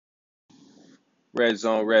Red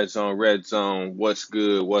zone, red zone, red zone. What's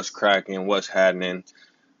good? What's cracking? What's happening?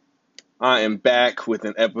 I am back with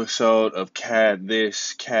an episode of Kad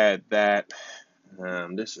This, Kad That.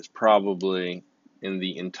 This is probably in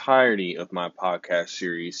the entirety of my podcast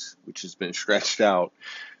series, which has been stretched out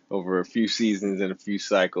over a few seasons and a few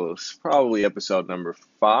cycles. Probably episode number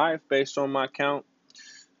 5 based on my count.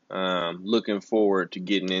 Looking forward to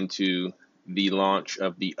getting into the launch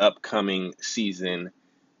of the upcoming season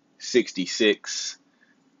 66.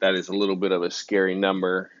 That is a little bit of a scary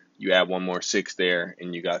number. You add one more 6 there,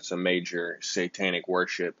 and you got some major satanic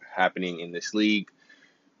worship happening in this league,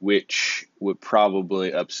 which would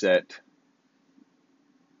probably upset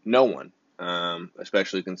no one,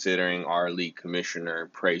 especially considering our league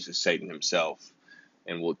commissioner praises Satan himself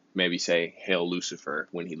and will maybe say, "Hail Lucifer,"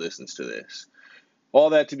 when he listens to this.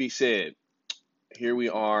 All that to be said, here we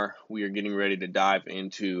are. We are getting ready to dive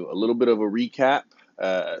into a little bit of a recap,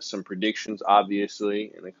 some predictions,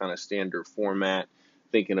 obviously, in a kind of standard format,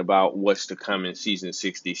 thinking about what's to come in season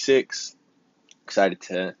 66. Excited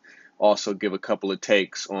to also give a couple of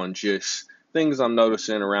takes on just things I'm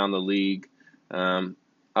noticing around the league.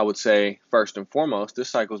 I would say, first and foremost, this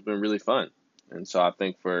cycle's been really fun. And so I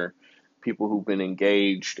think for people who've been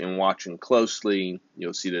engaged and watching closely,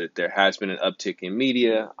 you'll see that there has been an uptick in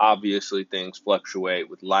media. Obviously, things fluctuate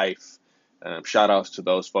with life. Shout outs to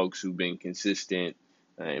those folks who've been consistent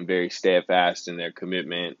and very steadfast in their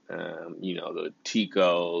commitment. The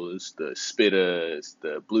Ticos, the Spittas,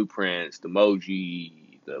 the Blueprints, the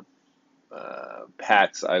Moji, the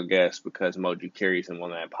Pats, I guess, because Moji carries him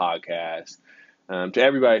on that podcast. To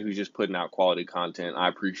everybody who's just putting out quality content, I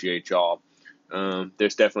appreciate y'all.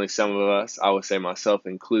 There's definitely some of us, I would say myself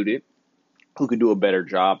included, who could do a better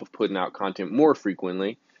job of putting out content more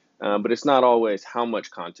frequently. But it's not always how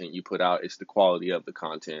much content you put out, it's the quality of the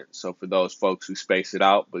content. So for those folks who space it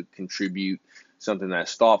out but contribute something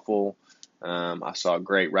that's thoughtful, I saw a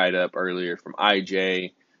great write-up earlier from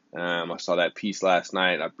IJ. I saw that piece last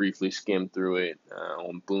night. I briefly skimmed through it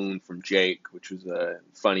on Boone from Jake, which was a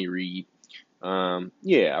funny read. I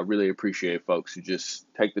really appreciate folks who just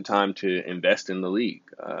take the time to invest in the league.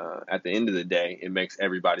 At the end of the day, it makes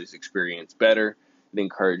everybody's experience better. It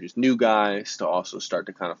encourages new guys to also start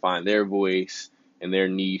to kind of find their voice and their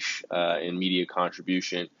niche in media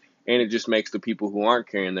contribution. And it just makes the people who aren't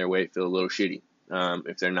carrying their weight feel a little shitty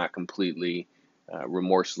if they're not completely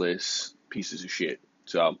remorseless pieces of shit.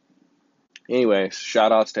 So anyways,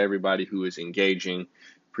 shout outs to everybody who is engaging.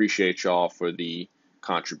 Appreciate y'all for the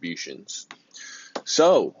contributions.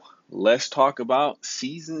 So let's talk about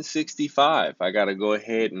season 65. I got to go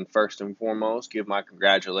ahead and first and foremost give my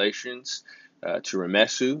congratulations to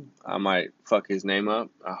Remesu. I might fuck his name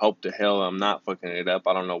up. I hope to hell I'm not fucking it up.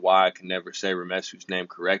 I don't know why I can never say Remesu's name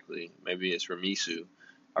correctly. Maybe it's Remisu.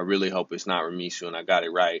 I really hope it's not Remisu and I got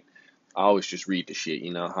it right. I always just read the shit,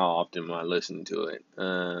 how often am I listening to it?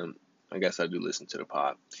 I guess I do listen to the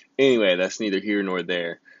pod. Anyway, that's neither here nor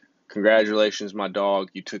there. Congratulations, my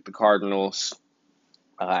dog. You took the Cardinals.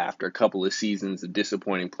 After a couple of seasons of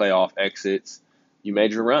disappointing playoff exits, you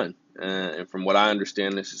made your run. And from what I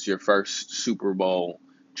understand, this is your first Super Bowl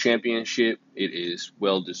championship. It is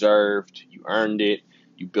well-deserved. You earned it.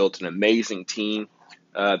 You built an amazing team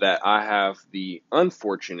that I have the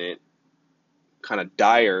unfortunate, kind of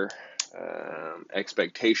dire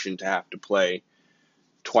expectation to have to play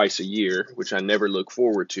twice a year, which I never look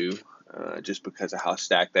forward to, just because of how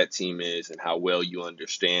stacked that team is and how well you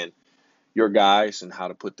understand your guys and how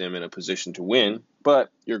to put them in a position to win. But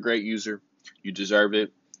you're a great user. You deserve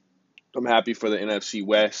it. I'm happy for the NFC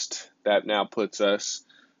West. That now puts us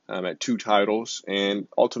at 2 titles and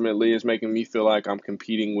ultimately is making me feel like I'm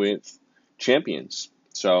competing with champions.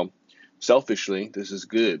 So selfishly, this is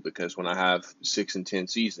good because when I have 6 and 10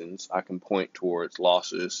 seasons, I can point towards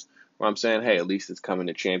losses where I'm saying, hey, at least it's coming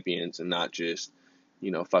to champions and not just,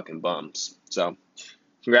 fucking bums. So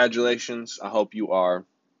congratulations. I hope you are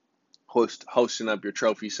hosting up your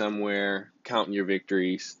trophy somewhere, counting your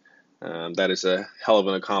victories. That is a hell of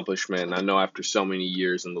an accomplishment. And I know after so many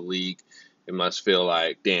years in the league, it must feel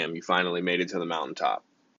like, damn, you finally made it to the mountaintop.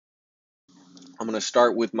 I'm going to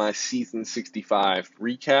start with my season 65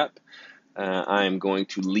 recap. I am going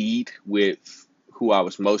to lead with who I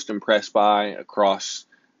was most impressed by across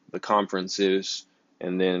the conferences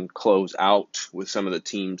and then close out with some of the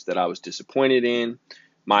teams that I was disappointed in.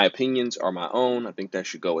 My opinions are my own. I think that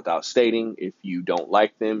should go without stating. If you don't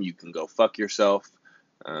like them, you can go fuck yourself.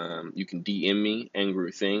 You can DM me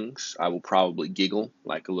angry things. I will probably giggle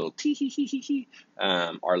like a little tee hee hee hee hee,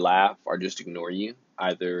 or laugh, or just ignore you.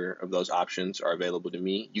 Either of those options are available to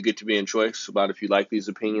me. You get to be in choice about if you like these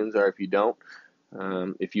opinions or if you don't.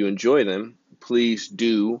 If you enjoy them, please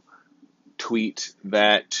do tweet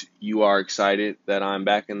that you are excited that I'm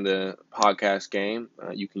back in the podcast game.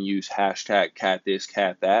 You can use hashtag Kad This,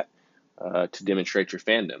 Kad That to demonstrate your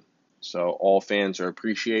fandom. So all fans are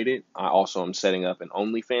appreciated. I also am setting up an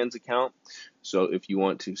OnlyFans account. So if you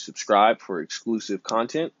want to subscribe for exclusive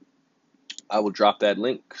content, I will drop that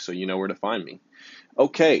link so you know where to find me.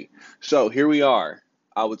 Okay, so here we are.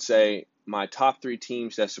 I would say my top three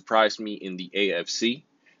teams that surprised me in the AFC.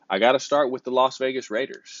 I got to start with the Las Vegas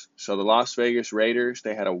Raiders. So the Las Vegas Raiders,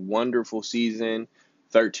 they had a wonderful season,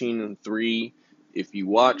 13-3. If you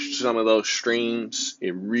watched some of those streams,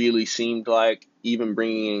 it really seemed like even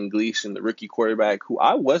bringing in Gleason, the rookie quarterback, who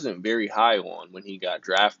I wasn't very high on when he got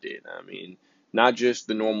drafted. I mean, not just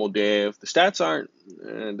the normal dev. The stats aren't,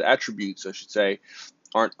 the attributes, I should say,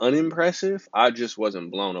 aren't unimpressive. I just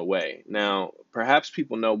wasn't blown away. Now, perhaps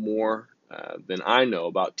people know more than I know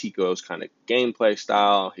about Tico's kind of gameplay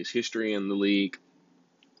style, his history in the league.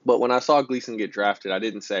 But when I saw Gleason get drafted, I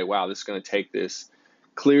didn't say, wow, this is going to take this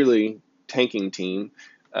clearly tanking team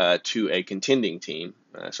to a contending team.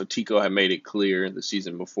 So Tico had made it clear the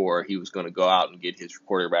season before he was going to go out and get his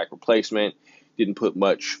quarterback replacement. Couldn't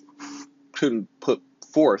put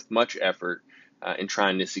forth much effort in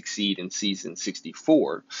trying to succeed in season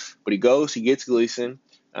 64. But he gets Gleason.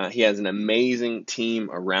 He has an amazing team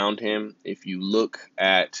around him. If you look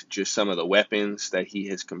at just some of the weapons that he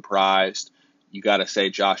has comprised, you got to say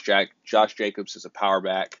Josh Jacobs is a power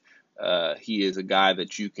back. He is a guy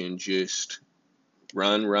that you can just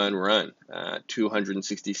run.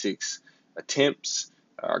 266 attempts,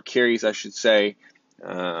 or carries, I should say.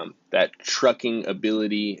 That trucking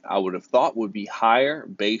ability I would have thought would be higher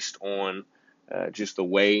based on just the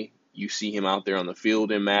way you see him out there on the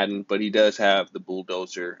field in Madden, but he does have the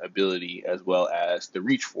bulldozer ability as well as the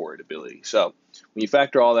reach forward ability. So when you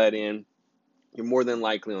factor all that in, you're more than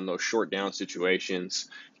likely on those short down situations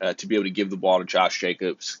to be able to give the ball to Josh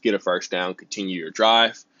Jacobs, get a first down, continue your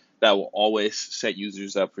drive. That will always set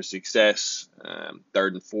users up for success.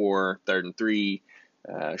 3rd and 4, 3rd and 3,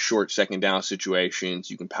 short second down situations,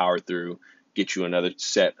 you can power through, get you another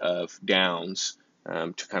set of downs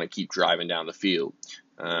to kind of keep driving down the field.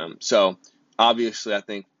 So obviously, I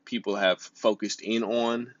think people have focused in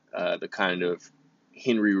on the kind of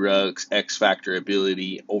Henry Ruggs X Factor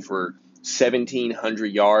ability, over 1,700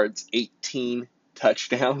 yards, 18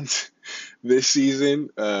 touchdowns this season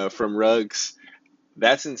from Ruggs.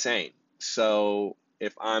 That's insane. So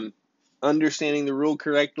if I'm understanding the rule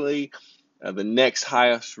correctly, the next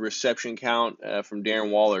highest reception count from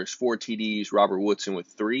Darren Waller is 4 TDs, Robert Woodson with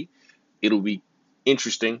 3. It'll be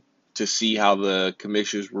interesting to see how the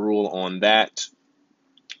commissioners rule on that.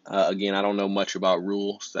 Again, I don't know much about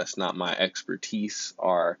rules. That's not my expertise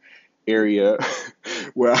or area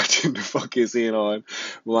where I tend to focus in on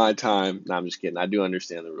my time. No, I'm just kidding. I do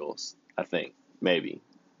understand the rules, I think. Maybe.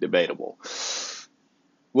 Debatable.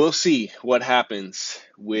 We'll see what happens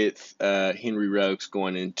with Henry Ruggs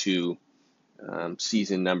going into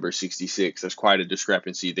season number 66. There's quite a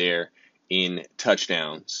discrepancy there in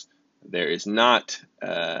touchdowns. There is not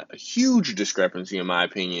a huge discrepancy, in my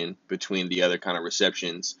opinion, between the other kind of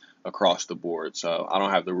receptions across the board. So I don't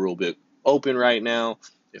have the rule book open right now.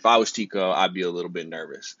 If I was Tico, I'd be a little bit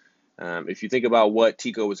nervous. If you think about what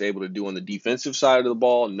Tico was able to do on the defensive side of the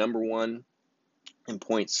ball, number 1 in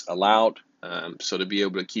points allowed. So to be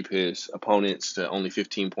able to keep his opponents to only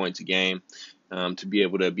 15 points a game, to be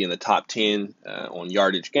able to be in the top 10 on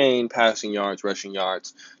yardage gain, passing yards, rushing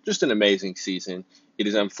yards, just an amazing season. It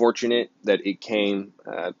is unfortunate that it came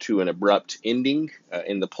to an abrupt ending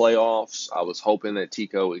in the playoffs. I was hoping that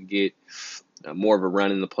Tico would get more of a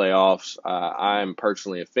run in the playoffs. I'm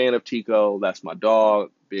personally a fan of Tico. That's my dog,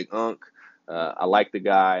 Big Unk. I like the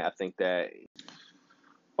guy. I think that...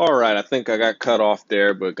 All right, I think I got cut off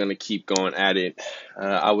there, but going to keep going at it.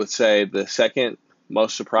 I would say the second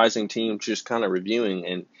most surprising team, just kind of reviewing,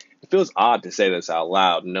 and it feels odd to say this out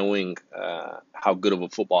loud, knowing how good of a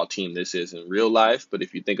football team this is in real life. But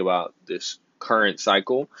if you think about this current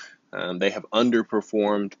cycle, they have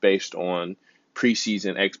underperformed based on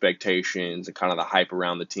preseason expectations and kind of the hype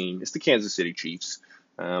around the team. It's the Kansas City Chiefs.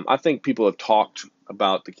 I think people have talked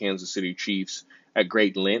about the Kansas City Chiefs at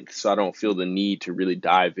great length, so I don't feel the need to really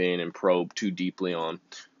dive in and probe too deeply on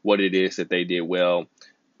what it is that they did well.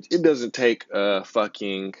 It doesn't take a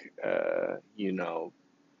fucking,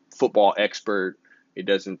 football expert. It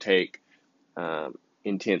doesn't take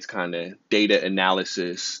intense kind of data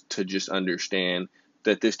analysis to just understand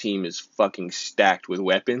that this team is fucking stacked with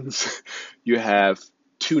weapons. You have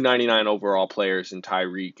 299 overall players in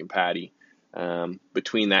Tyreek and Patty.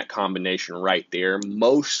 Between that combination right there,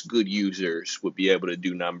 most good users would be able to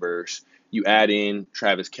do numbers. You add in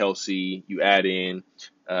Travis Kelce, you add in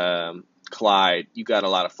Clyde, you got a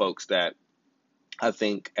lot of folks that I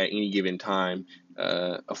think at any given time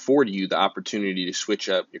afford you the opportunity to switch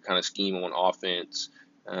up your kind of scheme on offense,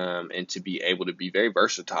 and to be able to be very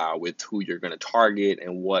versatile with who you're going to target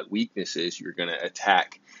and what weaknesses you're going to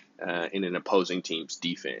attack in an opposing team's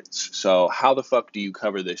defense. So how the fuck do you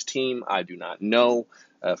cover this team? I do not know.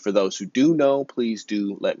 For those who do know, please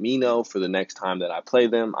do let me know for the next time that I play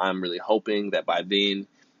them. I'm really hoping that by then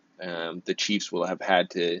the Chiefs will have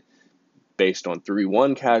had to, based on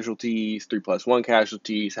 3-1 casualties, 3+1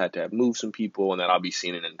 casualties, had to have moved some people, and that I'll be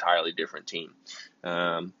seeing an entirely different team.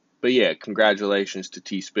 But yeah, congratulations to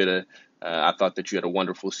T. Spitta. I thought that you had a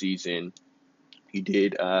wonderful season. You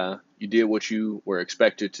did what you were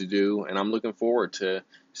expected to do, and I'm looking forward to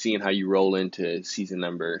seeing how you roll into season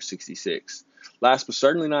number 66. Last but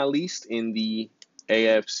certainly not least, in the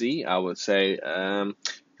AFC, I would say the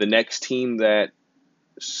next team that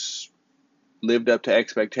lived up to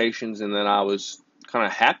expectations and that I was kind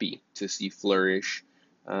of happy to see flourish,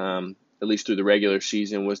 at least through the regular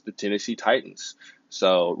season, was the Tennessee Titans.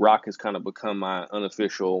 So Rock has kind of become my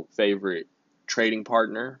unofficial favorite trading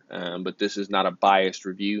partner, but this is not a biased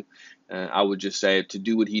review. I would just say to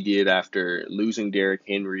do what he did after losing Derrick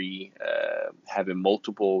Henry, having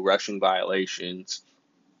multiple rushing violations,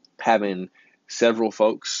 having several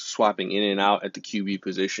folks swapping in and out at the QB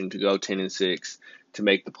position to go 10-6 to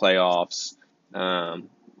make the playoffs. I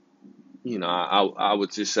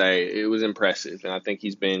would just say it was impressive, and I think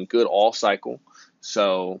he's been good all cycle.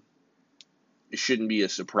 So it shouldn't be a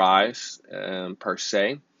surprise per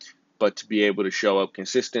se, but to be able to show up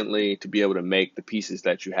consistently, to be able to make the pieces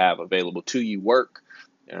that you have available to you work.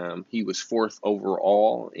 He was 4th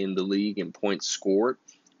overall in the league in points scored.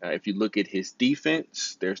 If you look at his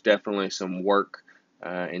defense, there's definitely some work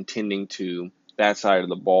intending to that side of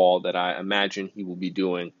the ball that I imagine he will be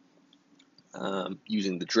doing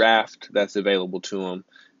using the draft that's available to him,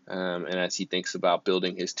 and as he thinks about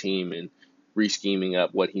building his team and re-scheming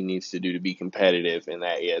up what he needs to do to be competitive in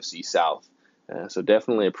that AFC South. So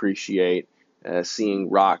definitely appreciate seeing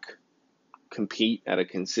Rock compete at a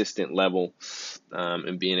consistent level,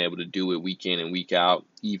 and being able to do it week in and week out,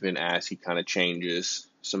 even as he kind of changes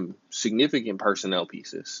some significant personnel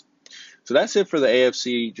pieces. So that's it for the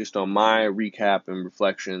AFC, just on my recap and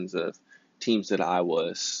reflections of teams that I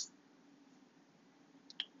was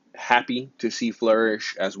happy to see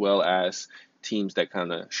flourish, as well as teams that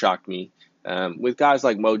kind of shocked me. With guys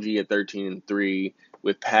like Moji at 13-3,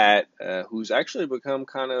 with Pat, who's actually become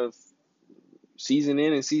kind of season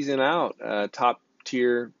in and season out top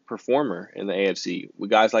tier performer in the AFC.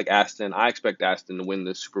 With guys like Aston, I expect Aston to win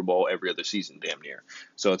the Super Bowl every other season, damn near.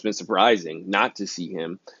 So it's been surprising not to see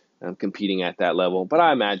him competing at that level. But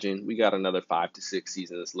I imagine we got another 5 to 6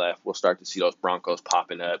 seasons left. We'll start to see those Broncos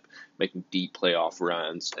popping up, making deep playoff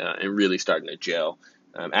runs, and really starting to gel.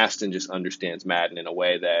 Aston just understands Madden in a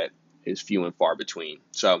way that is few and far between.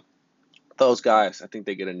 So those guys, I think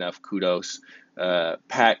they get enough kudos.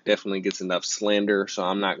 Pat definitely gets enough slander, so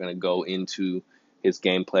I'm not going to go into his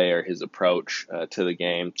gameplay or his approach to the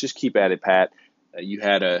game. Just keep at it, Pat. You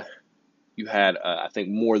had I think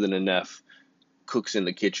more than enough cooks in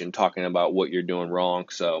the kitchen talking about what you're doing wrong,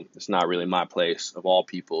 so it's not really my place of all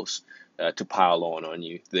people's to pile on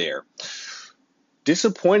you there.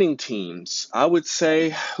 Disappointing teams, I would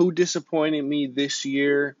say, who disappointed me this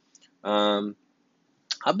year?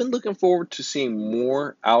 I've been looking forward to seeing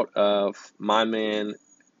more out of my man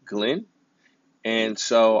Glenn, and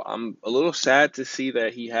so I'm a little sad to see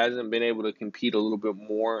that he hasn't been able to compete a little bit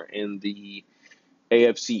more in the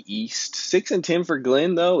AFC East. 6-10 for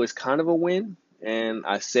Glenn, though, is kind of a win, and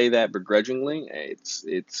I say that begrudgingly.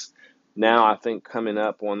 It's now, I think, coming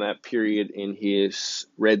up on that period in his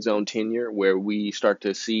red zone tenure where we start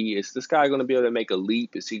to see, is this guy going to be able to make a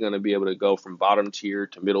leap? Is he going to be able to go from bottom tier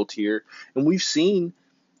to middle tier? And we've seen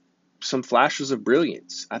some flashes of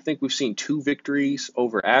brilliance. I think we've seen 2 victories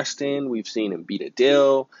over Aston. We've seen him beat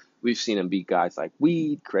Adele. We've seen him beat guys like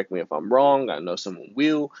Weed. Correct me if I'm wrong. I know someone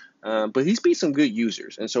will. But he's beat some good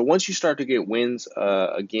users. And so once you start to get wins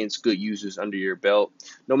against good users under your belt,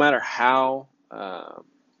 no matter how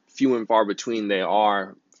few and far between they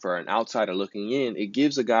are for an outsider looking in, it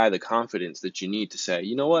gives a guy the confidence that you need to say,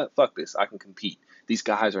 you know what, fuck this, I can compete. These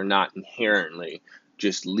guys are not inherently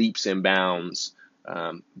just leaps and bounds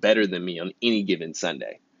better than me on any given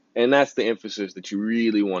Sunday. And that's the emphasis that you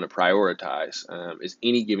really want to prioritize, is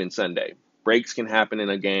any given Sunday. Breaks can happen in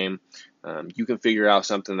a game. You can figure out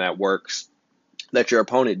something that works that your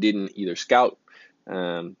opponent didn't either scout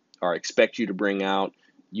or expect you to bring out.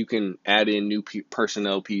 You can add in new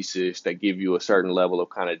personnel pieces that give you a certain level of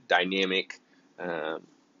kind of dynamic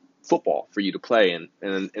football for you to play, and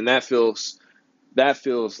that feels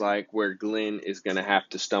like where Glenn is going to have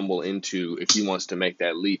to stumble into if he wants to make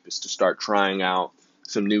that leap, is to start trying out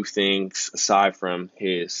some new things aside from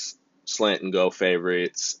his slant and go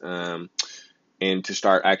favorites, and to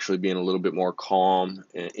start actually being a little bit more calm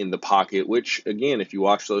in the pocket, which, again, if you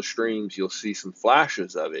watch those streams, you'll see some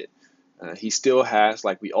flashes of it. He still has,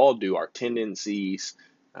 like we all do, our tendencies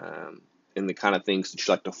and the kind of things that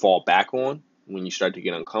you like to fall back on when you start to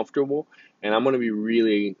get uncomfortable. And I'm going to be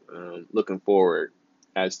really looking forward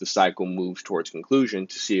as the cycle moves towards conclusion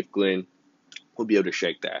to see if Glenn will be able to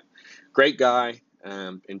shake that. Great guy.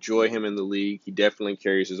 Enjoy him in the league. He definitely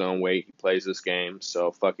carries his own weight. He plays this game,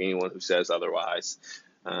 so fuck anyone who says otherwise.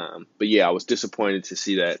 But yeah, I was disappointed to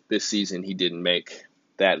see that this season he didn't make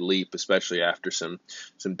that leap, especially after some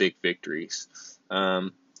big victories.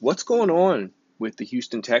 What's going on with the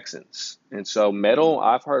Houston Texans? And so Metal,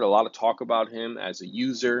 I've heard a lot of talk about him as a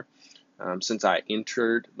user since I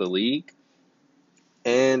entered the league.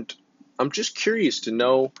 And I'm just curious to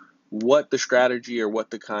know what the strategy or what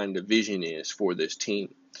the kind of vision is for this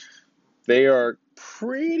team. They are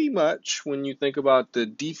pretty much, when you think about the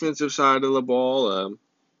defensive side of the ball,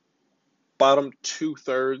 bottom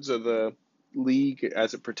 2/3 of the league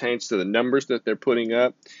as it pertains to the numbers that they're putting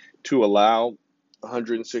up to allow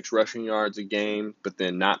 106 rushing yards a game, but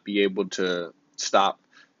then not be able to stop,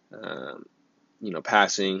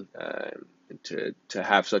 passing, to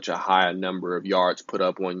have such a high number of yards put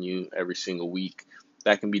up on you every single week.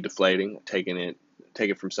 That can be deflating, take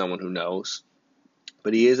it from someone who knows.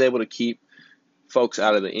 But he is able to keep folks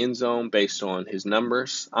out of the end zone based on his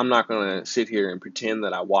numbers. I'm not going to sit here and pretend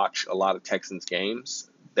that I watch a lot of Texans games.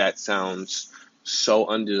 That sounds so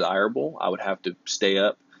undesirable. I would have to stay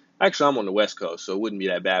up. Actually, I'm on the West Coast, so it wouldn't be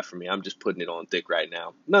that bad for me. I'm just putting it on thick right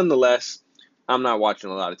now. Nonetheless, I'm not watching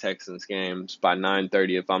a lot of Texans games. By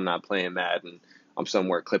 9:30, if I'm not playing Madden, I'm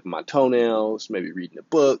somewhere clipping my toenails, maybe reading a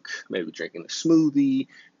book, maybe drinking a smoothie,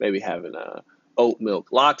 maybe having a oat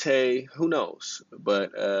milk latte, who knows?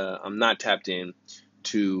 But I'm not tapped in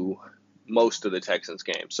to most of the Texans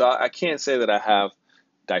games. So I can't say that I have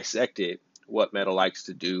dissected what Metal likes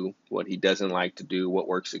to do, what he doesn't like to do, what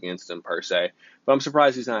works against him per se. But I'm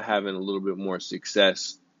surprised he's not having a little bit more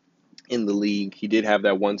success in the league. He did have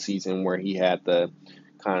that one season where he had the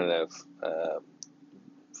kind of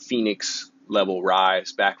Phoenix level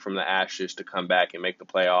rise back from the ashes to come back and make the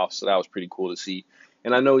playoffs. So that was pretty cool to see.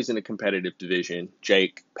 And I know he's in a competitive division.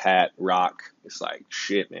 Jake, Pat, Rock. It's like,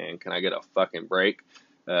 shit, man, can I get a fucking break?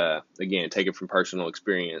 Again, take it from personal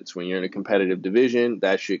experience. When you're in a competitive division,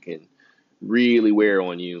 that shit can really wear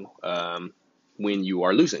on you when you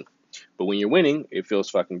are losing. But when you're winning, it feels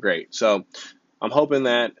fucking great. So I'm hoping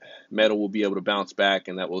that Metal will be able to bounce back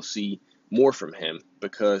and that we'll see more from him,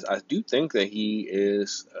 because I do think that he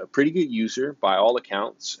is a pretty good user by all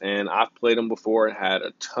accounts, and I've played him before and had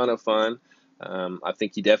a ton of fun. I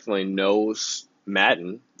think he definitely knows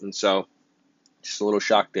Madden, and so just a little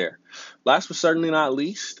shock there. Last but certainly not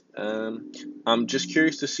least, I'm just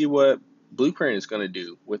curious to see what Blueprint is going to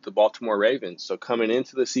do with the Baltimore Ravens. So coming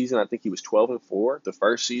into the season, I think he was 12-4 the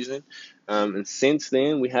first season, and since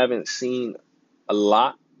then we haven't seen a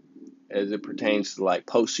lot as it pertains to like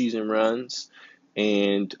postseason runs.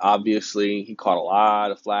 And obviously he caught a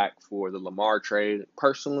lot of flack for the Lamar trade.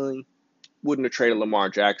 Personally, wouldn't have traded Lamar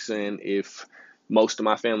Jackson if most of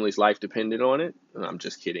my family's life depended on it. And I'm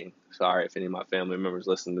just kidding. Sorry if any of my family members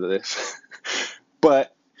listen to this.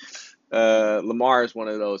 But Lamar is one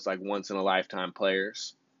of those like once in a lifetime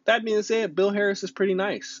players. That being said, Bill Harris is pretty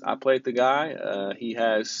nice. I played the guy. He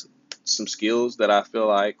has some skills that I feel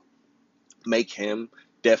like make him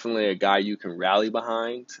definitely a guy you can rally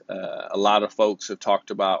behind. A lot of folks have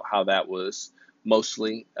talked about how that was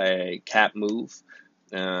mostly a cap move.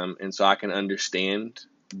 And so I can understand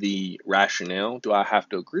the rationale. Do I have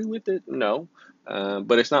to agree with it? No.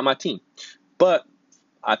 But it's not my team. But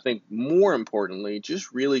I think more importantly,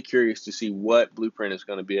 just really curious to see what Blueprint is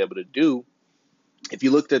going to be able to do. If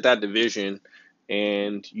you looked at that division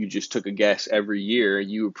and you just took a guess every year,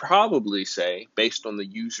 you would probably say, based on the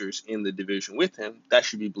users in the division with him, that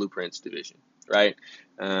should be Blueprint's division, right?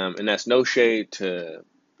 And that's no shade to,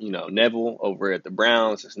 Neville over at the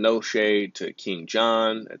Browns. It's no shade to King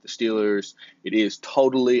John at the Steelers. It is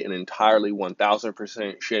totally and entirely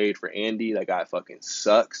 1,000% shade for Andy. That guy fucking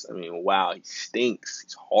sucks. I mean, wow, he stinks.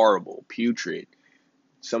 He's horrible, putrid,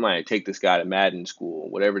 somebody take this guy to Madden school,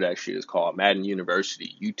 whatever that shit is called, Madden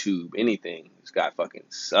University, YouTube, anything. This guy fucking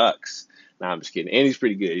sucks. No, I'm just kidding. Andy's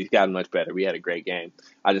pretty good. He's gotten much better. We had a great game.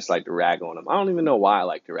 I just like to rag on him. I don't even know why I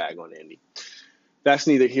like to rag on Andy. That's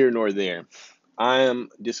neither here nor there. I am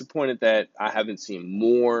disappointed that I haven't seen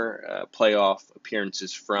more playoff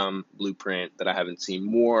appearances from Blueprint, that I haven't seen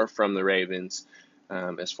more from the Ravens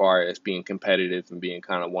as far as being competitive and being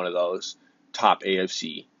kind of one of those top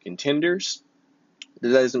AFC contenders.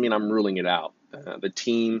 That doesn't mean I'm ruling it out. The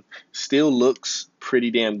team still looks pretty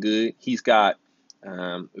damn good. He's got,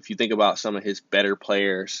 if you think about some of his better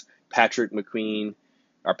players, Patrick Queen,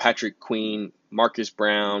 Marcus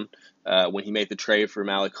Brown, when he made the trade for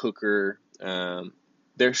Malik Hooker,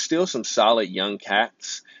 there's still some solid young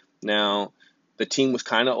cats. Now, the team was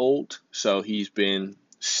kind of old, so he's been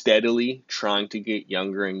steadily trying to get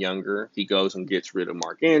younger and younger. He goes and gets rid of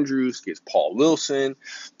Mark Andrews, gets Paul Wilson.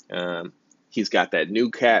 He's got that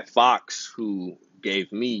new cat, Fox, who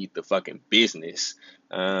gave me the fucking business.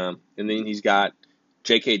 And then he's got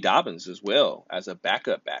J.K. Dobbins as well as a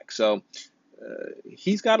backup back. So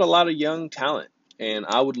he's got a lot of young talent, and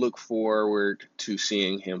I would look forward to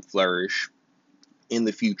seeing him flourish in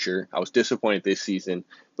the future. I was disappointed this season,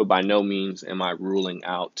 but by no means am I ruling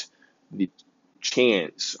out the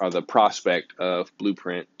chance or the prospect of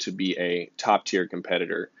Blueprint to be a top-tier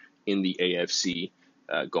competitor in the AFC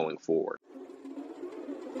going forward.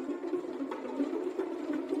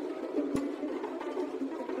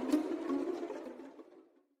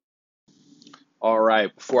 All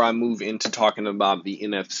right, before I move into talking about the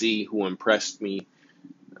NFC, who impressed me,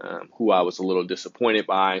 who I was a little disappointed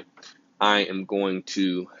by, I am going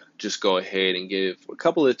to just go ahead and give a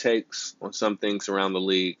couple of takes on some things around the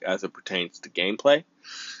league as it pertains to gameplay.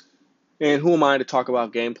 And who am I to talk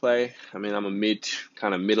about gameplay? I mean, I'm a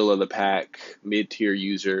kind of middle of the pack, mid-tier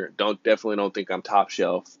user. Definitely don't think I'm top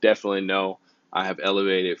shelf. Definitely know I have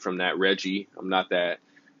elevated from that Reggie. I'm not that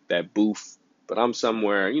boof, but I'm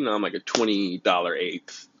somewhere, I'm like a $20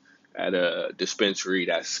 eighth at a dispensary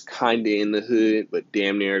that's kind of in the hood, but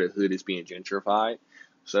damn near the hood is being gentrified.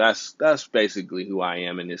 So that's basically who I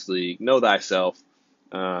am in this league. Know thyself.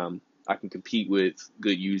 I can compete with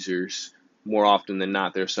good users. More often than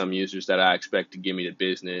not, there's some users that I expect to give me the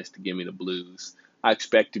business, to give me the blues. I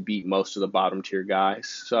expect to beat most of the bottom tier guys.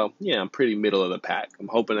 So, yeah, I'm pretty middle of the pack. I'm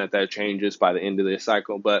hoping that changes by the end of this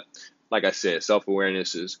cycle. But like I said,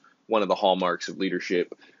 self-awareness is one of the hallmarks of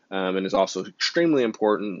leadership, and is also extremely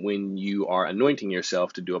important when you are anointing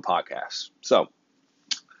yourself to do a podcast. So,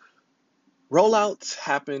 rollouts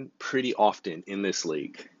happen pretty often in this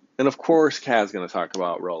league. And of course, Kad's going to talk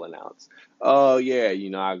about rolling outs. Oh, yeah,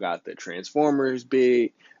 I got the Transformers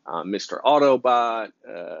bit, Mr. Autobot,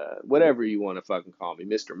 whatever you want to fucking call me,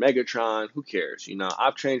 Mr. Megatron, who cares?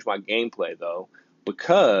 I've changed my gameplay, though,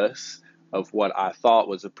 because of what I thought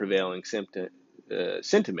was a prevailing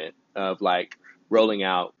sentiment of, like, rolling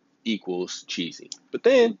out equals cheesy. But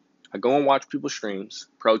then I go and watch people's streams.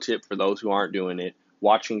 Pro tip for those who aren't doing it: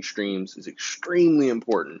 watching streams is extremely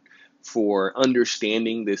important for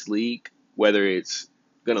understanding this league, whether it's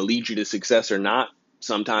going to lead you to success or not.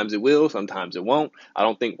 Sometimes it will, sometimes it won't. I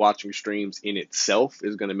don't think watching streams in itself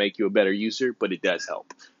is going to make you a better user, but it does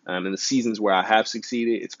help. In the seasons where I have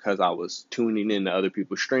succeeded, it's because I was tuning into other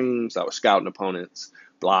people's streams, I was scouting opponents,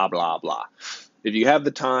 blah, blah, blah. If you have the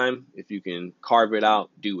time, if you can carve it out,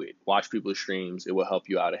 do it. Watch people's streams. It will help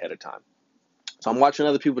you out ahead of time. So I'm watching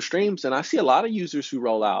other people's streams, and I see a lot of users who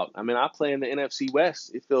roll out. I mean, I play in the NFC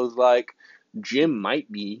West. It feels like Jim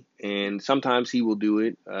might be, and sometimes he will do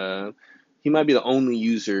it. He might be the only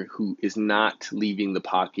user who is not leaving the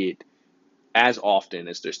pocket as often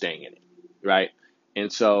as they're staying in it, right?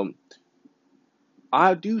 And so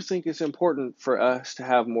I do think it's important for us to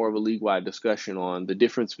have more of a league-wide discussion on the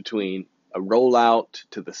difference between a rollout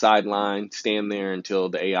to the sideline, stand there until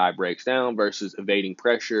the AI breaks down, versus evading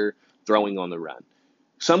pressure, throwing on the run.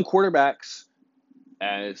 Some quarterbacks,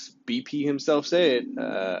 as BP himself said,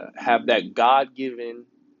 have that God-given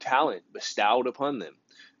talent bestowed upon them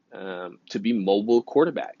to be mobile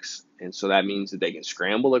quarterbacks. And so that means that they can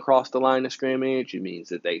scramble across the line of scrimmage. It means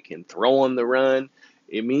that they can throw on the run.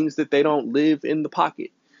 It means that they don't live in the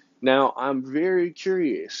pocket. Now, I'm very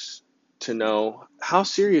curious to know, how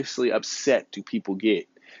seriously upset do people get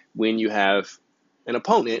when you have an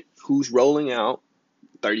opponent who's rolling out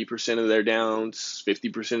 30% of their downs,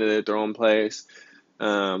 50% of their throwing plays,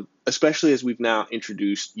 especially as we've now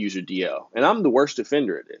introduced user DL. And I'm the worst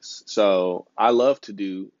offender at this. So I love to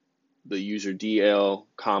do the user DL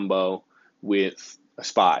combo with a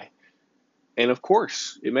spy. And of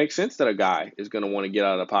course, it makes sense that a guy is going to want to get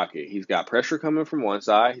out of the pocket. He's got pressure coming from one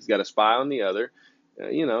side. He's got a spy on the other.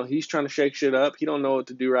 he's trying to shake shit up. He don't know what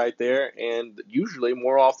to do right there. And usually,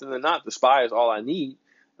 more often than not, the spy is all I need.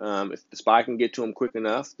 If the spy can get to him quick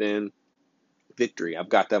enough, then victory. I've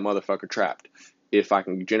got that motherfucker trapped. If I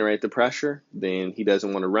can generate the pressure, then he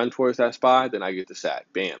doesn't want to run towards that spy, then I get the sack.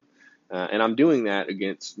 Bam. And I'm doing that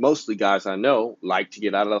against mostly guys I know like to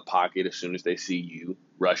get out of the pocket as soon as they see you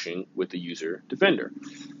rushing with the user defender,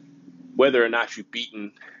 whether or not you've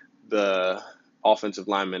beaten the offensive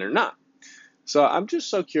lineman or not. So I'm just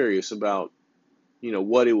so curious about,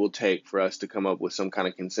 what it will take for us to come up with some kind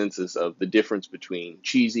of consensus of the difference between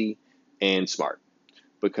cheesy and smart.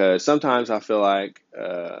 Because sometimes I feel like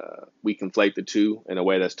we conflate the two in a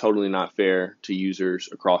way that's totally not fair to users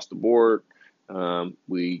across the board.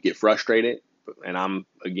 We get frustrated, and I'm,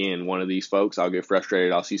 again, one of these folks. I'll get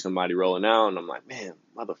frustrated. I'll see somebody rolling out, and I'm like, man,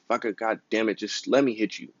 motherfucker, god damn it, just let me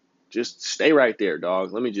hit you. Just stay right there,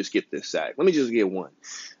 dog. Let me just get this sack. Let me just get one.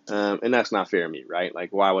 And that's not fair to me, right?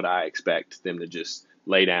 Like, why would I expect them to just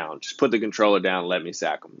lay down? Just put the controller down and let me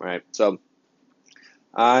sack them, right? So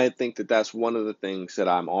I think that that's one of the things that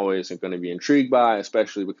I'm always going to be intrigued by,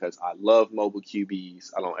 especially because I love mobile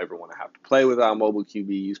QBs. I don't ever want to have to play without mobile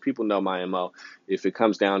QBs. People know my MO. If it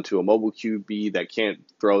comes down to a mobile QB that can't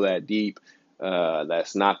throw that deep,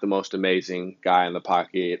 that's not the most amazing guy in the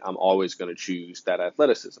pocket, I'm always going to choose that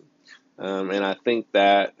athleticism. And I think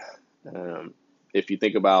that if you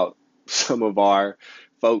think about some of our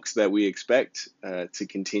folks that we expect to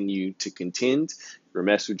continue to contend,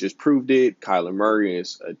 Ramesu just proved it. Kyler Murray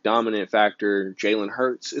is a dominant factor. Jalen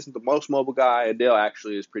Hurts isn't the most mobile guy. Adele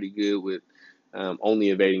actually is pretty good with only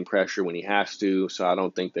evading pressure when he has to. So I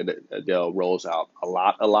don't think that Adele rolls out a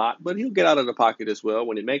lot, but he'll get out of the pocket as well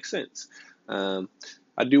when it makes sense.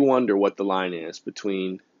 I do wonder what the line is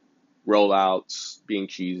between rollouts being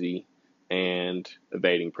cheesy and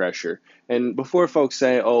evading pressure. And before folks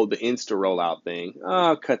say, oh, the insta rollout thing,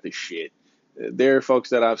 cut the shit. There are folks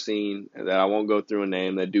that I've seen that I won't go through a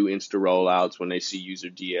name that do insta rollouts when they see user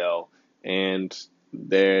DL, and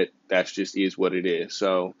that's just is what it is.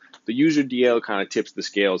 So the user DL kind of tips the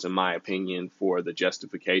scales, in my opinion, for the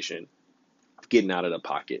justification of getting out of the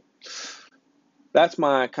pocket. That's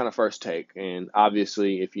my kind of first take, and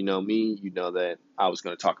obviously, if you know me, you know that I was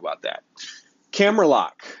going to talk about that. Camera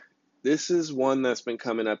lock. This is one that's been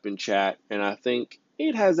coming up in chat, and I think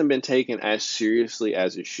it hasn't been taken as seriously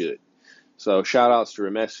as it should. So shout outs to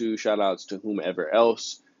Ramesu, shout outs to whomever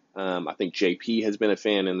else. I think JP has been a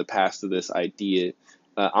fan in the past of this idea.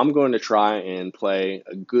 I'm going to try and play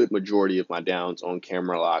a good majority of my downs on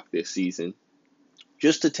camera lock this season,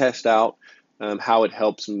 just to test out how it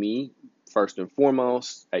helps me, first and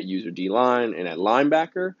foremost, at user D-line and at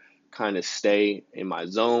linebacker, kind of stay in my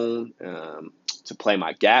zone, to play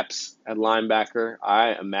my gaps at linebacker.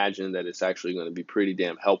 I imagine that it's actually going to be pretty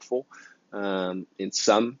damn helpful in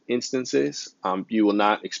some instances. You will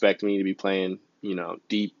not expect me to be playing,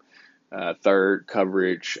 deep third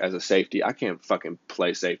coverage as a safety. I can't fucking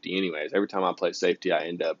play safety anyways. Every time I play safety, I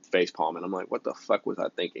end up face palming. I'm like, what the fuck was I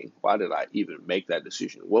thinking? Why did I even make that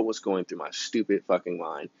decision? What was going through my stupid fucking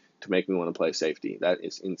mind to make me want to play safety? That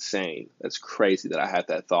is insane. That's crazy that I had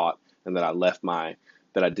that thought and that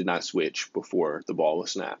I did not switch before the ball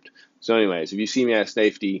was snapped. So anyways, if you see me at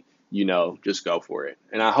safety, just go for it.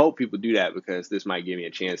 And I hope people do that, because this might give me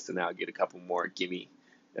a chance to now get a couple more gimme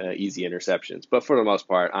easy interceptions. But for the most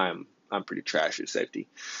part, I'm pretty trash at safety.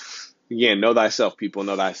 Again, know thyself, people,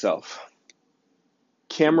 know thyself.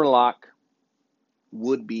 Camera lock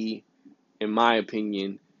would be, in my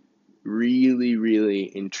opinion, really,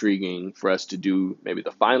 really intriguing for us to do maybe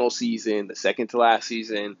the final season, the second to last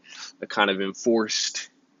season, a kind of enforced,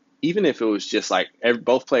 even if it was just like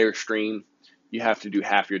both players stream, you have to do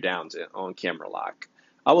half your downs on camera lock.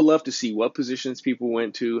 I would love to see what positions people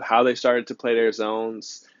went to, how they started to play their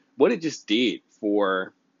zones, what it just did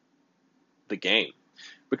for the game.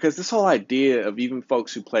 Because this whole idea of even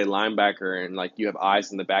folks who play linebacker and like you have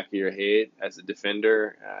eyes in the back of your head as a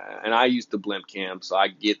defender, and I use the blimp cam, so I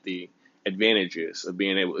get the advantages of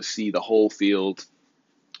being able to see the whole field.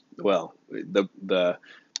 Well, the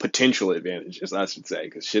potential advantages, I should say,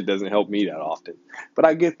 because shit doesn't help me that often. But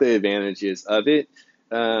I get the advantages of it.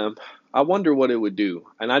 I wonder what it would do.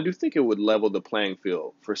 And I do think it would level the playing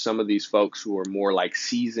field for some of these folks who are more like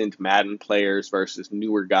seasoned Madden players versus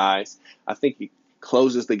newer guys. I think it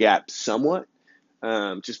closes the gap somewhat,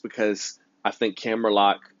 just because I think camera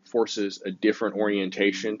lock forces a different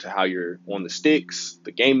orientation to how you're on the sticks.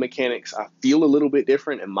 The game mechanics, I feel a little bit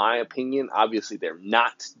different in my opinion. Obviously, they're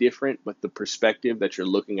not different, but the perspective that you're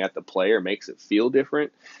looking at the player makes it feel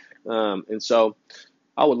different. And so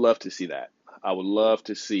I would love to see that. I would love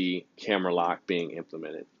to see camera lock being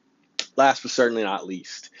implemented. Last but certainly not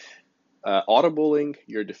least, audibling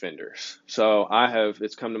your defenders. So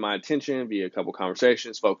it's come to my attention via a couple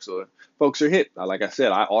conversations. Folks are hit. Like I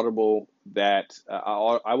said, I audible that.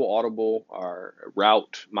 I will audible or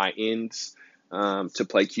route my ends to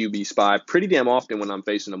play QB spy pretty damn often when I'm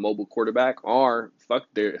facing a mobile quarterback, or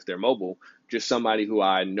if they're mobile, just somebody who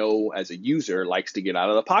I know as a user likes to get out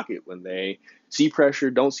of the pocket when they see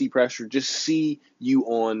pressure, don't see pressure, just see you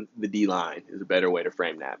on the D line is a better way to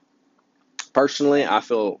frame that. Personally, I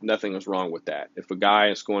feel nothing is wrong with that. If a guy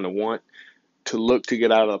is going to want to look to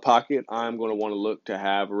get out of the pocket, I'm going to want to look to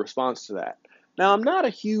have a response to that. Now, I'm not a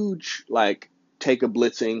huge, take a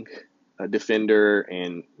blitzing defender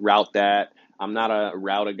and route that. I'm not a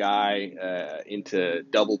route guy into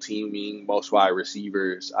double teaming most wide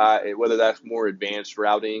receivers. Whether that's more advanced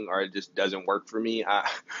routing or it just doesn't work for me, I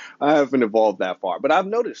haven't evolved that far. But I've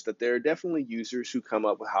noticed that there are definitely users who come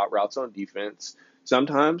up with hot routes on defense.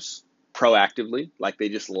 Sometimes proactively, like they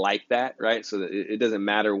just like that, right? So that it doesn't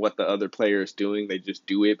matter what the other player is doing, they just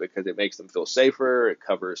do it because it makes them feel safer. It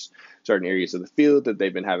covers certain areas of the field that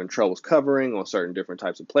they've been having troubles covering on certain different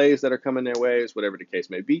types of plays that are coming their ways, whatever the case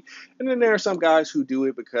may be. And then there are some guys who do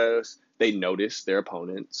it because they notice their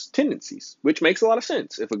opponent's tendencies, which makes a lot of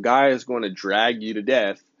sense. If a guy is going to drag you to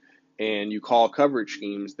death and you call coverage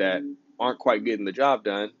schemes that aren't quite getting the job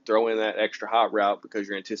done, throw in that extra hot route because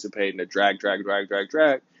you're anticipating a drag,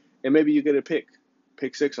 and maybe you get a pick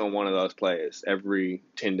six on one of those plays every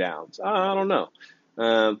 10 downs. I don't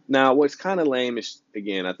know. Now, what's kind of lame is,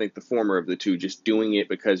 again, I think the former of the two, just doing it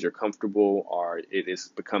because you're comfortable or it has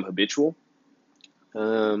become habitual.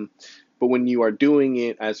 But when you are doing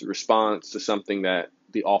it as a response to something that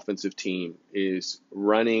the offensive team is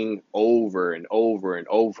running over and over and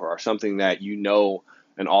over, or something that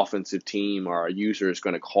an offensive team or a user is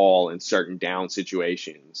going to call in certain down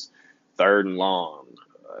situations, 3rd and long,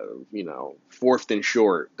 fourth and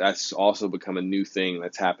short, that's also become a new thing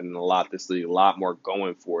that's happening a lot this league. A lot more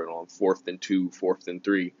going for it on 4th and 2, 4th and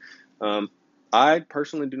 3. I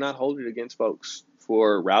personally do not hold it against folks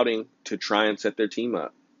for routing to try and set their team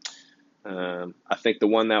up. I think the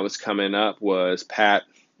one that was coming up was Pat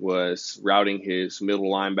was routing his middle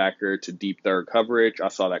linebacker to deep third coverage. I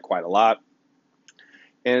saw that quite a lot.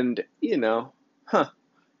 And,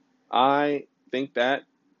 I think that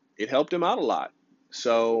it helped him out a lot.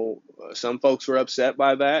 So some folks were upset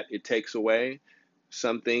by that. It takes away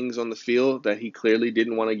some things on the field that he clearly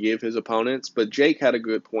didn't want to give his opponents. But Jake had a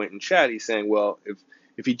good point in chat. He's saying, well,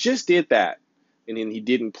 if he just did that and then he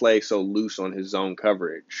didn't play so loose on his zone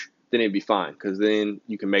coverage, then it'd be fine because then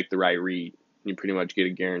you can make the right read. You pretty much get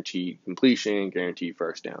a guaranteed completion, guaranteed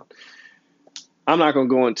first down. I'm not going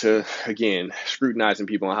to go into, again, scrutinizing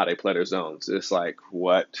people on how they play their zones. It's like,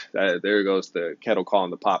 what? There goes the kettle calling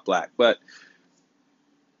the pot black. But,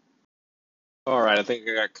 all right, I think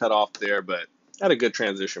I got cut off there, but at a good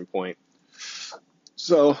transition point.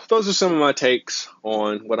 So those are some of my takes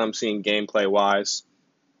on what I'm seeing gameplay-wise.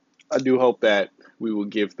 I do hope that we will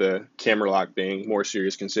give the camera lock thing more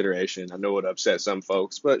serious consideration. I know it upset some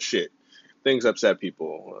folks, but shit, things upset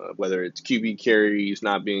people, whether it's QB carries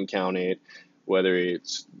not being counted, whether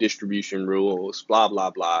it's distribution rules, blah,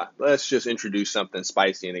 blah, blah. Let's just introduce something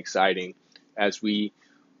spicy and exciting as we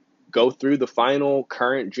go through the final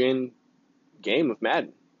current gen game of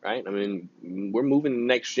Madden, right? I mean, we're moving to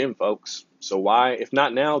next gen, folks. So why, if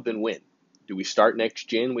not now, then when? Do we start next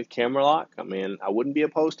gen with camera lock? I mean, I wouldn't be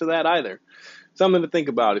opposed to that either. Something to think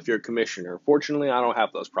about if you're a commissioner. Fortunately, I don't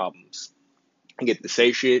have those problems. I get to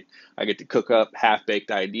say shit. I get to cook up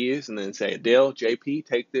half-baked ideas and then say, Adele, JP,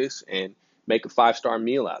 take this and make a 5-star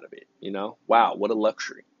meal out of it. Wow, what a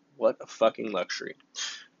luxury. What a fucking luxury.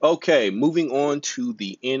 Okay, moving on to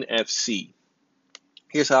the NFC.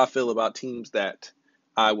 Here's how I feel about teams that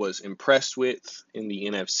I was impressed with in the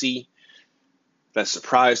NFC, that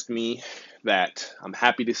surprised me, that I'm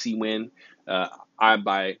happy to see win.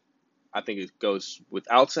 I think it goes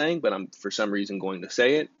without saying, but I'm for some reason going to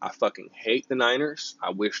say it. I fucking hate the Niners. I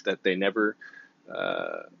wish that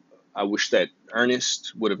I wish that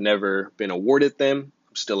Ernest would have never been awarded them.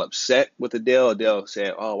 I'm still upset with Adele. Adele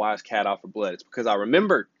said, oh, why is Cat out for blood? It's because I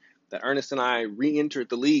remembered that Ernest and I re-entered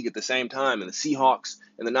the league at the same time, and the Seahawks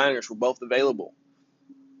and the Niners were both available.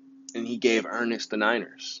 And he gave Ernest the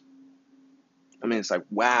Niners. I mean, it's like,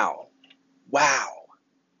 wow.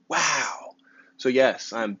 So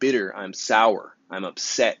yes, I'm bitter, I'm sour, I'm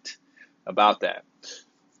upset about that.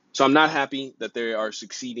 So I'm not happy that they are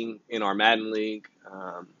succeeding in our Madden League.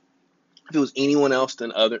 If it was anyone else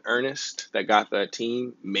than other Ernest that got that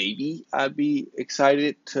team, maybe I'd be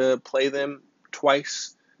excited to play them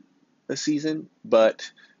twice a season. But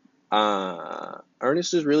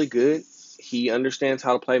Ernest is really good. He understands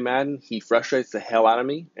how to play Madden. He frustrates the hell out of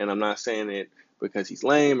me, and I'm not saying it because he's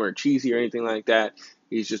lame or cheesy or anything like that.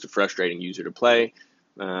 He's just a frustrating user to play.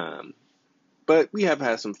 But we have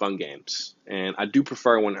had some fun games, and I do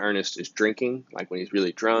prefer when Ernest is drinking, like when he's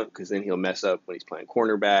really drunk, because then he'll mess up when he's playing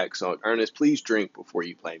cornerback. So Ernest, please drink before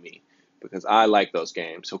you play me, because I like those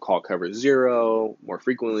games. He'll call cover zero more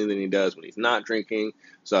frequently than he does when he's not drinking.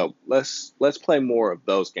 So let's play more of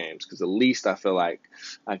those games, because at least I feel like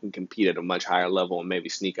I can compete at a much higher level and maybe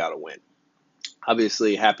sneak out a win.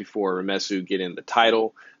 Obviously, happy for Remesu getting the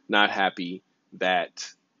title. Not happy that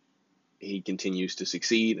he continues to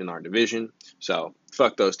succeed in our division. So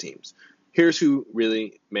fuck those teams. Here's who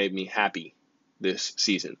really made me happy this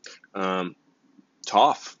season.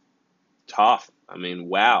 Toph. I mean,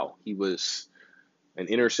 wow. He was an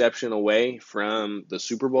interception away from the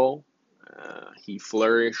Super Bowl. He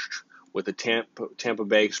flourished with a Tampa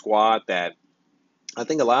Bay squad that I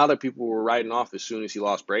think a lot of people were writing off as soon as he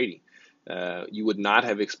lost Brady. You would not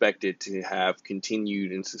have expected to have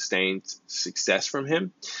continued and sustained success from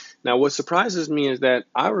him. Now, what surprises me is that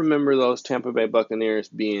I remember those Tampa Bay Buccaneers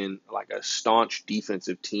being like a staunch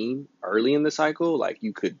defensive team early in the cycle. Like,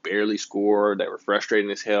 you could barely score. They were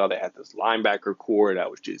frustrating as hell. They had this linebacker core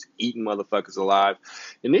that was just eating motherfuckers alive.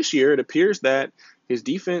 And this year, it appears that his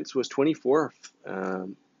defense was 24th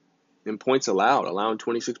in points allowed, allowing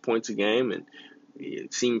 26 points a game. And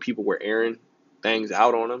it seemed people were airing things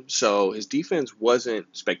out on him. So his defense wasn't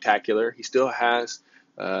spectacular. He still has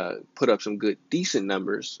put up some good, decent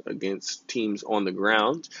numbers against teams on the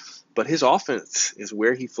ground. But his offense is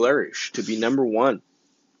where he flourished to be number one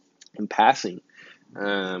in passing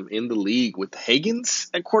in the league with Higgins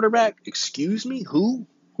at quarterback. Excuse me, who?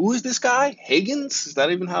 Who is this guy? Higgins? Is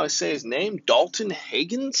that even how I say his name? Dalton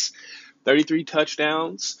Higgins? 33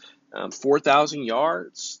 touchdowns, 4,000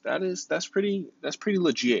 yards. That's pretty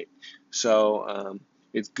legit. So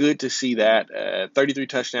it's good to see that. 33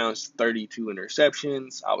 touchdowns, 32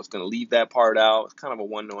 interceptions. I was going to leave that part out. It's kind of a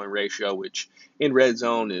 1-to-1 ratio, which in red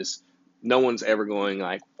zone is no one's ever going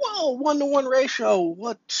like, whoa, 1-to-1 ratio.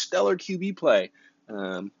 What stellar QB play.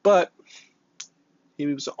 But he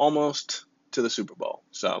was almost to the Super Bowl.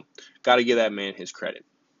 So got to give that man his credit.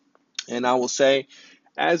 And I will say,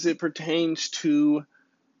 as it pertains to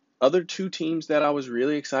other two teams that I was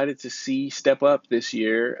really excited to see step up this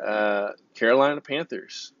year, Carolina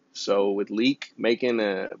Panthers. So with Leak making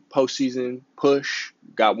a postseason push,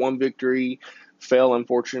 got one victory, fell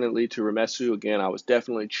unfortunately to Remesu. Again, I was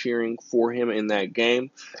definitely cheering for him in that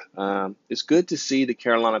game. It's good to see the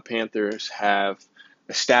Carolina Panthers have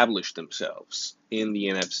established themselves in the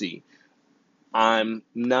NFC. I'm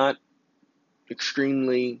not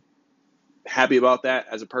extremely happy about that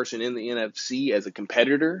as a person in the NFC, as a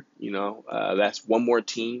competitor. That's one more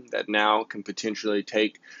team that now can potentially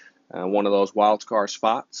take one of those wild card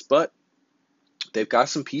spots, but they've got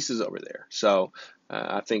some pieces over there. So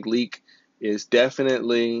I think Leak is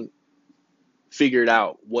definitely figured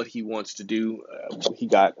out what he wants to do. He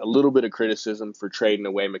got a little bit of criticism for trading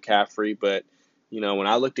away McCaffrey, but when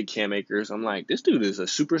I looked at Cam Akers, I'm like, this dude is a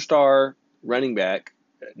superstar running back,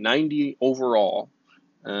 90 overall,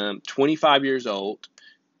 25 years old,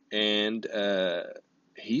 and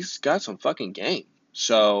he's got some fucking game.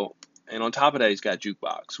 So, and on top of that, he's got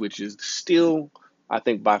Jukebox, which is still, I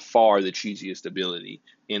think, by far the cheesiest ability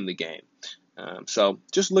in the game. So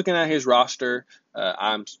just looking at his roster,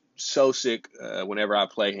 I'm so sick whenever I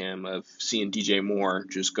play him of seeing DJ Moore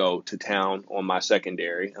just go to town on my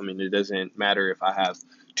secondary. I mean, it doesn't matter if I have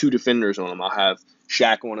two defenders on him. I'll have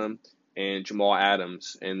Shaq on him and Jamal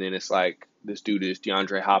Adams, and then it's like this dude is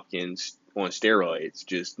DeAndre Hopkins on steroids,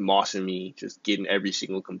 just mossing me, just getting every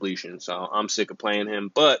single completion. So I'm sick of playing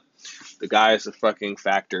him, but the guy is a fucking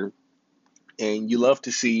factor, and you love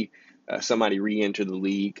to see somebody re-enter the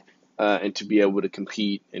league and to be able to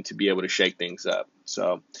compete and to be able to shake things up.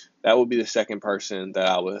 So that would be the second person that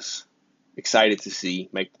I was excited to see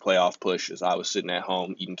make the playoff push as I was sitting at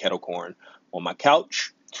home eating kettle corn on my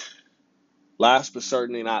couch. Last but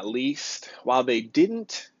certainly not least, while they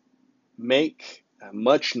didn't make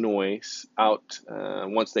much noise out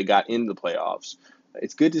once they got into the playoffs,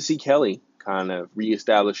 it's good to see Kelly kind of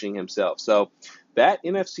reestablishing himself. So that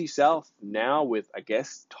NFC South now with, I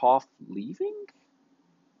guess, Toph leaving?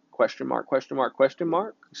 Question mark.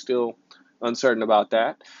 Still uncertain about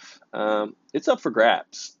that. It's up for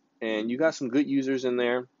grabs. And you got some good users in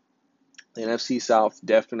there. The NFC South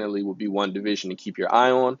definitely will be one division to keep your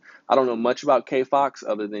eye on. I don't know much about K-Fox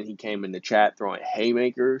other than he came in the chat throwing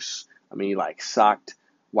haymakers. I mean, he socked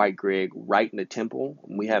White Greg right in the temple.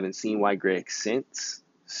 We haven't seen White Greg since.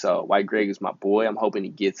 So White Greg is my boy. I'm hoping he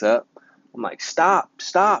gets up. I'm like, stop.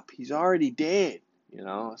 He's already dead.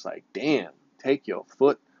 It's like, damn, take your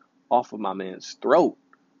foot off of my man's throat.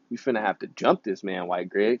 We finna have to jump this man, White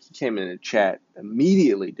Greg. He came in the chat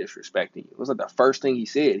immediately disrespecting you. It was like the first thing he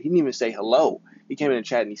said. He didn't even say hello. He came in the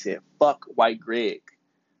chat and he said, fuck White Greg.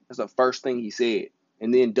 That's the first thing he said.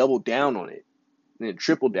 And then doubled down on it. And then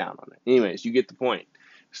tripled down on it. Anyways, you get the point.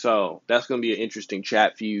 So that's going to be an interesting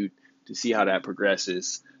chat feud to see how that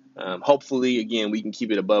progresses. Hopefully, again, we can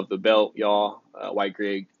keep it above the belt, y'all. White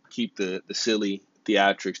Greg, keep the silly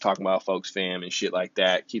theatrics talking about folks fam and shit like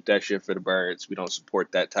that. Keep that shit for the birds. We don't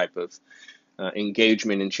support that type of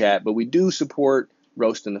engagement in chat, but we do support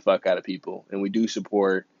roasting the fuck out of people, and we do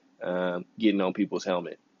support getting on people's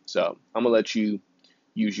helmet. So I'm going to let you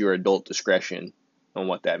use your adult discretion on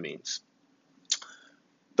what that means.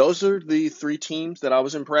 Those are the three teams that I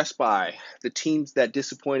was impressed by. The teams that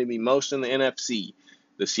disappointed me most in the NFC.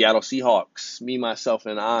 The Seattle Seahawks, me, myself,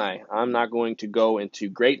 and I. I'm not going to go into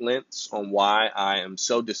great lengths on why I am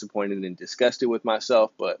so disappointed and disgusted with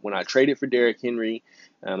myself, but when I traded for Derrick Henry,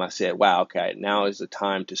 I said, wow, okay, now is the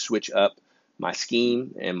time to switch up my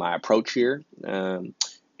scheme and my approach here. And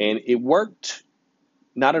it worked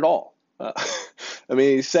not at all. I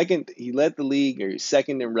mean, he led the league, or he's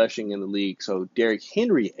second in rushing in the league. So Derrick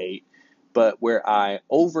Henry ate, but where I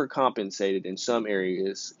overcompensated in some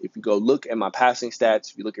areas, if you go look at my passing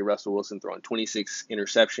stats, if you look at Russell Wilson throwing 26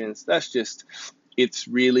 interceptions, it's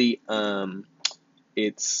really,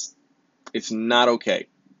 it's not okay,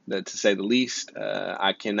 to say the least.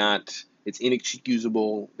 It's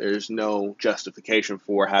inexcusable. There's no justification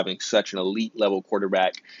for having such an elite level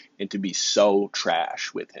quarterback and to be so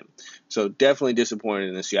trash with him. So definitely disappointed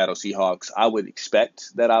in the Seattle Seahawks. I would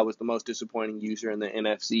expect that I was the most disappointing user in the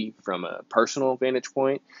NFC from a personal vantage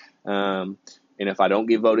point. And if I don't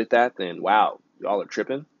get voted that, then wow, y'all are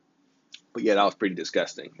tripping. But yeah, that was pretty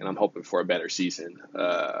disgusting, and I'm hoping for a better season,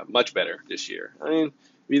 much better this year. I mean,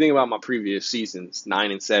 if you think about my previous seasons,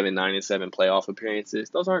 9-7 playoff appearances,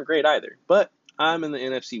 those aren't great either. But I'm in the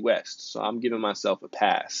NFC West, so I'm giving myself a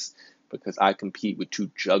pass because I compete with two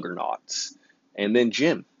juggernauts. And then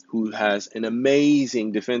Jim, who has an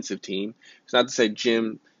amazing defensive team. It's not to say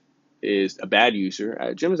Jim is a bad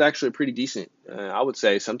user. Jim is actually pretty decent. I would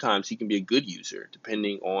say sometimes he can be a good user,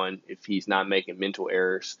 depending on if he's not making mental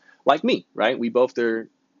errors like me, right? We both are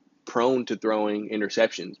prone to throwing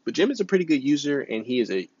interceptions, but Jim is a pretty good user, and he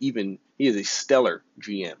is a stellar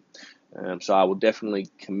GM. So I will definitely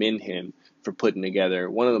commend him for putting together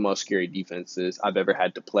one of the most scary defenses I've ever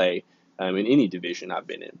had to play in any division I've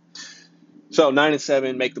been in. So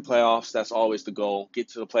 9-7, make the playoffs. That's always the goal. Get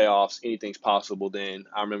to the playoffs. Anything's possible then.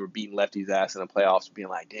 I remember beating Lefty's ass in the playoffs and being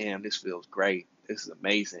like, damn, this feels great. This is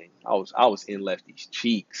amazing. I was in Lefty's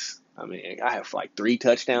cheeks. I mean, I have like 3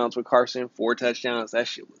 touchdowns with Carson, 4 touchdowns. That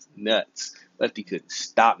shit was nuts. Lefty couldn't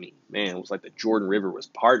stop me. Man, it was like the Jordan River was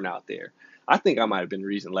parting out there. I think I might have been the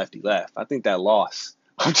reason Lefty left. I think that loss.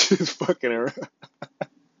 I'm just fucking around.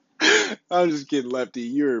 I'm just kidding, Lefty.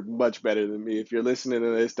 You're much better than me. If you're listening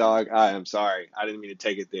to this, dog, I am sorry. I didn't mean to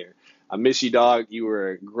take it there. I miss you, dog. You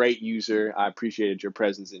were a great user. I appreciated your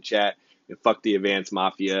presence in chat. And fuck the Advanced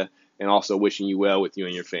Mafia. And also wishing you well with you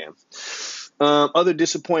and your fam. Other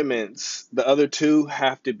disappointments. The other two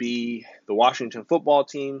have to be the Washington football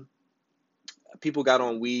team. People got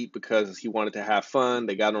on Weed because he wanted to have fun.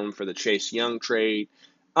 They got on him for the Chase Young trade.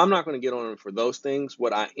 I'm not going to get on him for those things.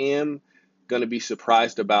 What I am going to be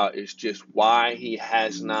surprised about is just why he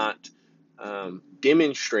has not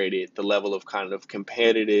demonstrated the level of kind of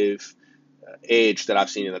competitive edge that I've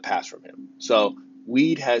seen in the past from him. So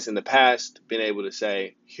Weed has in the past been able to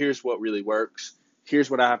say, here's what really works. Here's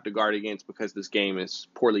what I have to guard against because this game is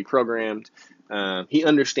poorly programmed. He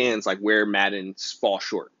understands like where Maddens fall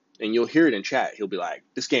short. And you'll hear it in chat. He'll be like,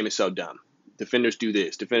 this game is so dumb. Defenders do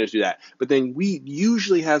this, defenders do that. But then Weed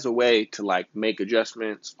usually has a way to like make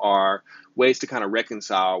adjustments or ways to kind of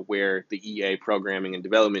reconcile where the EA programming and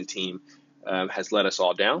development team has let us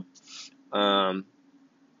all down.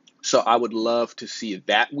 So I would love to see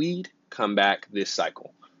that Weed come back this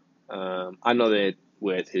cycle. I know that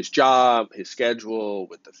with his job, his schedule,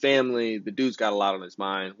 with the family, the dude's got a lot on his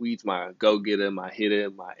mind. Weed's my go-getter, my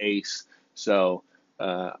hitter, my ace. So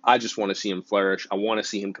I just want to see him flourish. I want to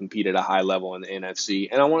see him compete at a high level in the NFC,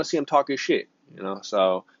 and I want to see him talk his shit.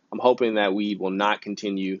 So I'm hoping that Weed will not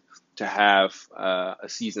continue to have a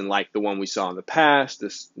season like the one we saw in the past,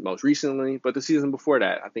 this most recently, but the season before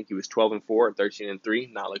that, I think he was 12-4,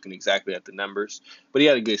 13-3. Not looking exactly at the numbers, but he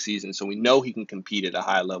had a good season, so we know he can compete at a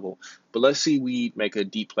high level. But let's see Weed make a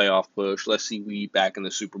deep playoff push. Let's see Weed back in the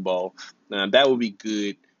Super Bowl. That would be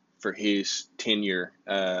good for his tenure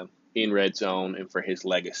in red zone and for his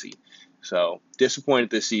legacy. So disappointed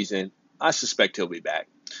this season. I suspect he'll be back.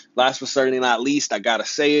 Last but certainly not least, I gotta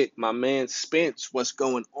say it, my man Spence, what's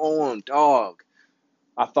going on, dog?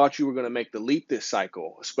 I thought you were going to make the leap this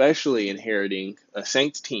cycle, especially inheriting a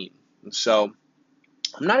Saints team. And so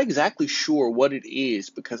I'm not exactly sure what it is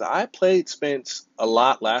because I played Spence a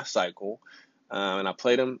lot last cycle, and I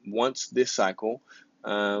played him once this cycle,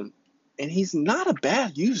 and he's not a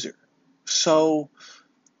bad user. So,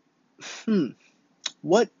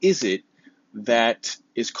 what is it that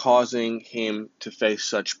is causing him to face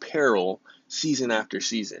such peril season after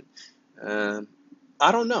season?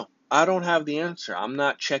 I don't know. I don't have the answer. I'm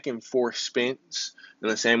not checking for Spence in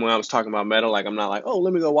the same way I was talking about Meta. Like, I'm not like, oh,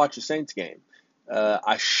 let me go watch a Saints game.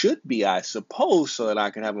 I should be, I suppose, so that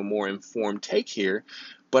I can have a more informed take here.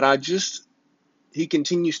 But he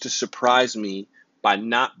continues to surprise me by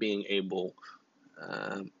not being able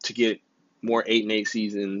to get more 8-8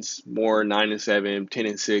 seasons, more 9-7,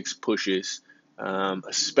 10-6 pushes,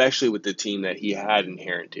 especially with the team that he had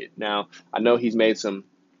inherited. Now, I know he's made some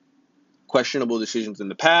questionable decisions in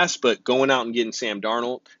the past, but going out and getting Sam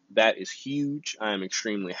Darnold, that is huge. I am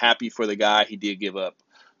extremely happy for the guy. He did give up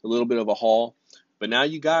a little bit of a haul, but now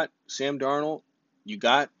you got Sam Darnold, you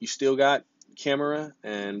still got Camara,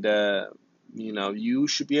 and you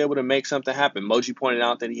should be able to make something happen. Moji pointed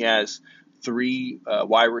out that he has 3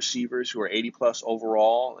 wide receivers who are 80 plus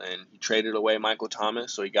overall, and he traded away Michael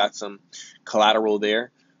Thomas, so he got some collateral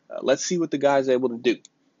there. Let's see what the guy's able to do.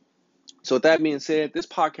 So with that being said, this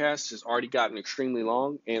podcast has already gotten extremely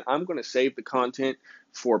long, and I'm going to save the content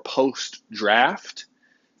for post-draft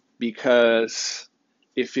because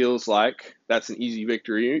it feels like that's an easy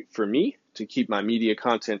victory for me to keep my media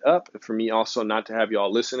content up, and for me also not to have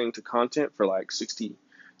y'all listening to content for like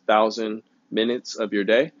 60,000 minutes of your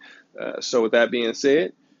day. So with that being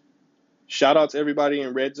said, shout out to everybody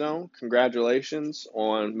in Red Zone. Congratulations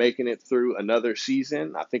on making it through another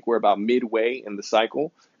season. I think we're about midway in the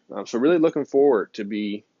cycle. So really looking forward to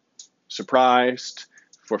be surprised,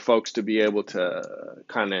 for folks to be able to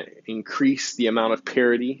kind of increase the amount of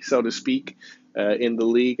parity, so to speak, in the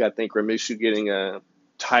league. I think Remishu getting a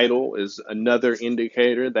title is another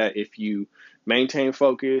indicator that if you maintain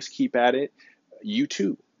focus, keep at it, you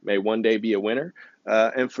too may one day be a winner.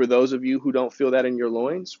 And for those of you who don't feel that in your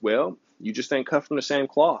loins, well, you just ain't cut from the same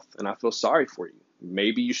cloth, and I feel sorry for you.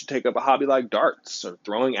 Maybe you should take up a hobby like darts or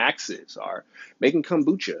throwing axes or making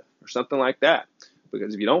kombucha or something like that.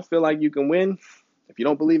 Because if you don't feel like you can win, if you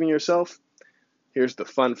don't believe in yourself, here's the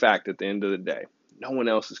fun fact at the end of the day. No one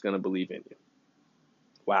else is going to believe in you.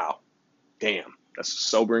 Wow. Damn. That's a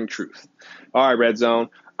sobering truth. All right, Red Zone.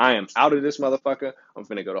 I am out of this motherfucker. I'm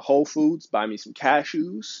going to go to Whole Foods, buy me some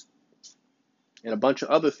cashews, and a bunch of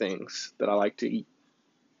other things that I like to eat.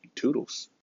 Toodles.